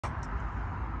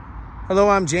Hello,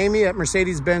 I'm Jamie at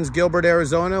Mercedes-Benz Gilbert,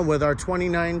 Arizona with our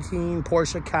 2019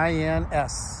 Porsche Cayenne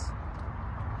S.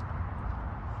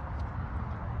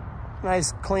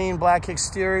 Nice clean black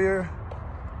exterior,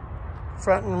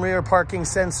 front and rear parking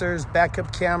sensors,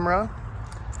 backup camera.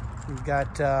 We've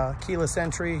got keyless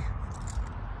entry,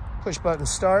 push button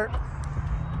start,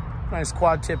 nice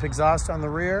quad tip exhaust on the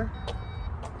rear.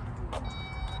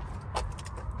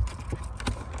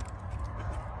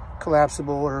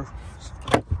 Collapsible or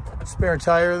spare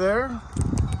tire there.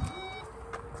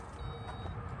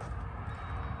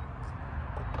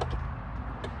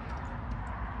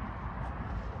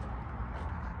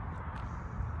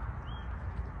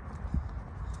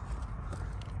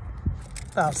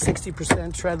 About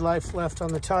 60% tread life left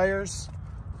on the tires.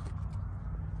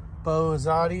 Bose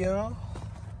audio.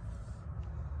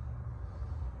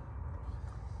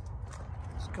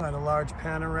 It's got a large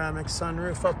panoramic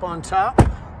sunroof up on top.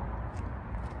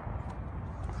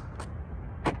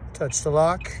 Touch the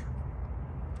lock,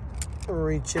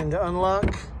 reach in to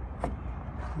unlock.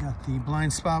 Got the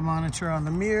blind spot monitor on the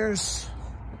mirrors.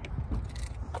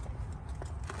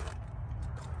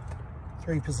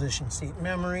 3-position seat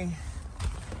memory.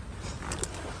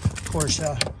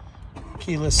 Porsche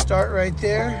keyless start right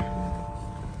there.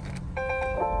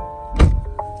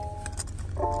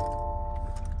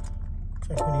 Looks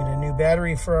like we need a new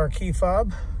battery for our key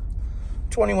fob.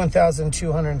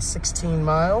 21,216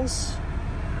 miles.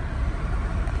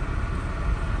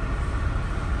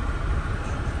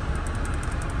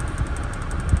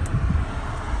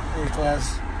 Vehicle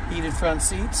has heated front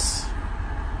seats,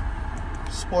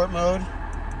 sport mode,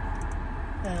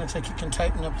 and it looks like you can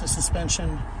tighten up the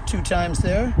suspension 2 times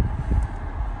there.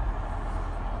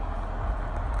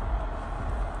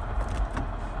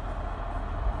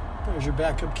 There's your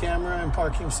backup camera and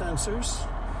parking sensors.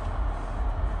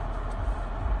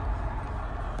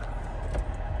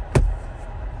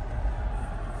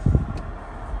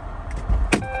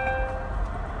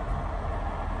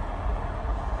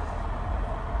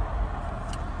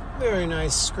 Very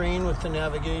nice screen with the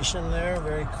navigation there,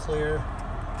 very clear.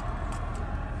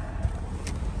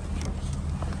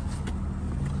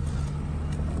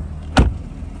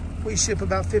 We ship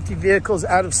about 50 vehicles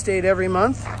out of state every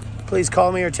month. Please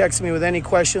call me or text me with any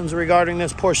questions regarding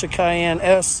this Porsche Cayenne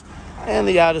S and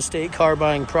the out-of-state car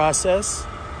buying process.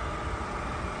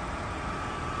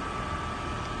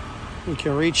 You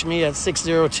can reach me at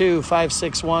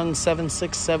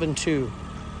 602-561-7672.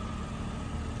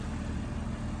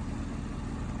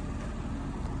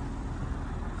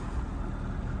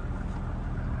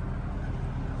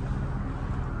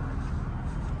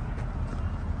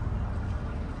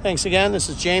 Thanks again. This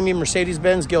is Jamie,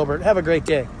 Mercedes-Benz Gilbert. Have a great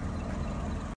day.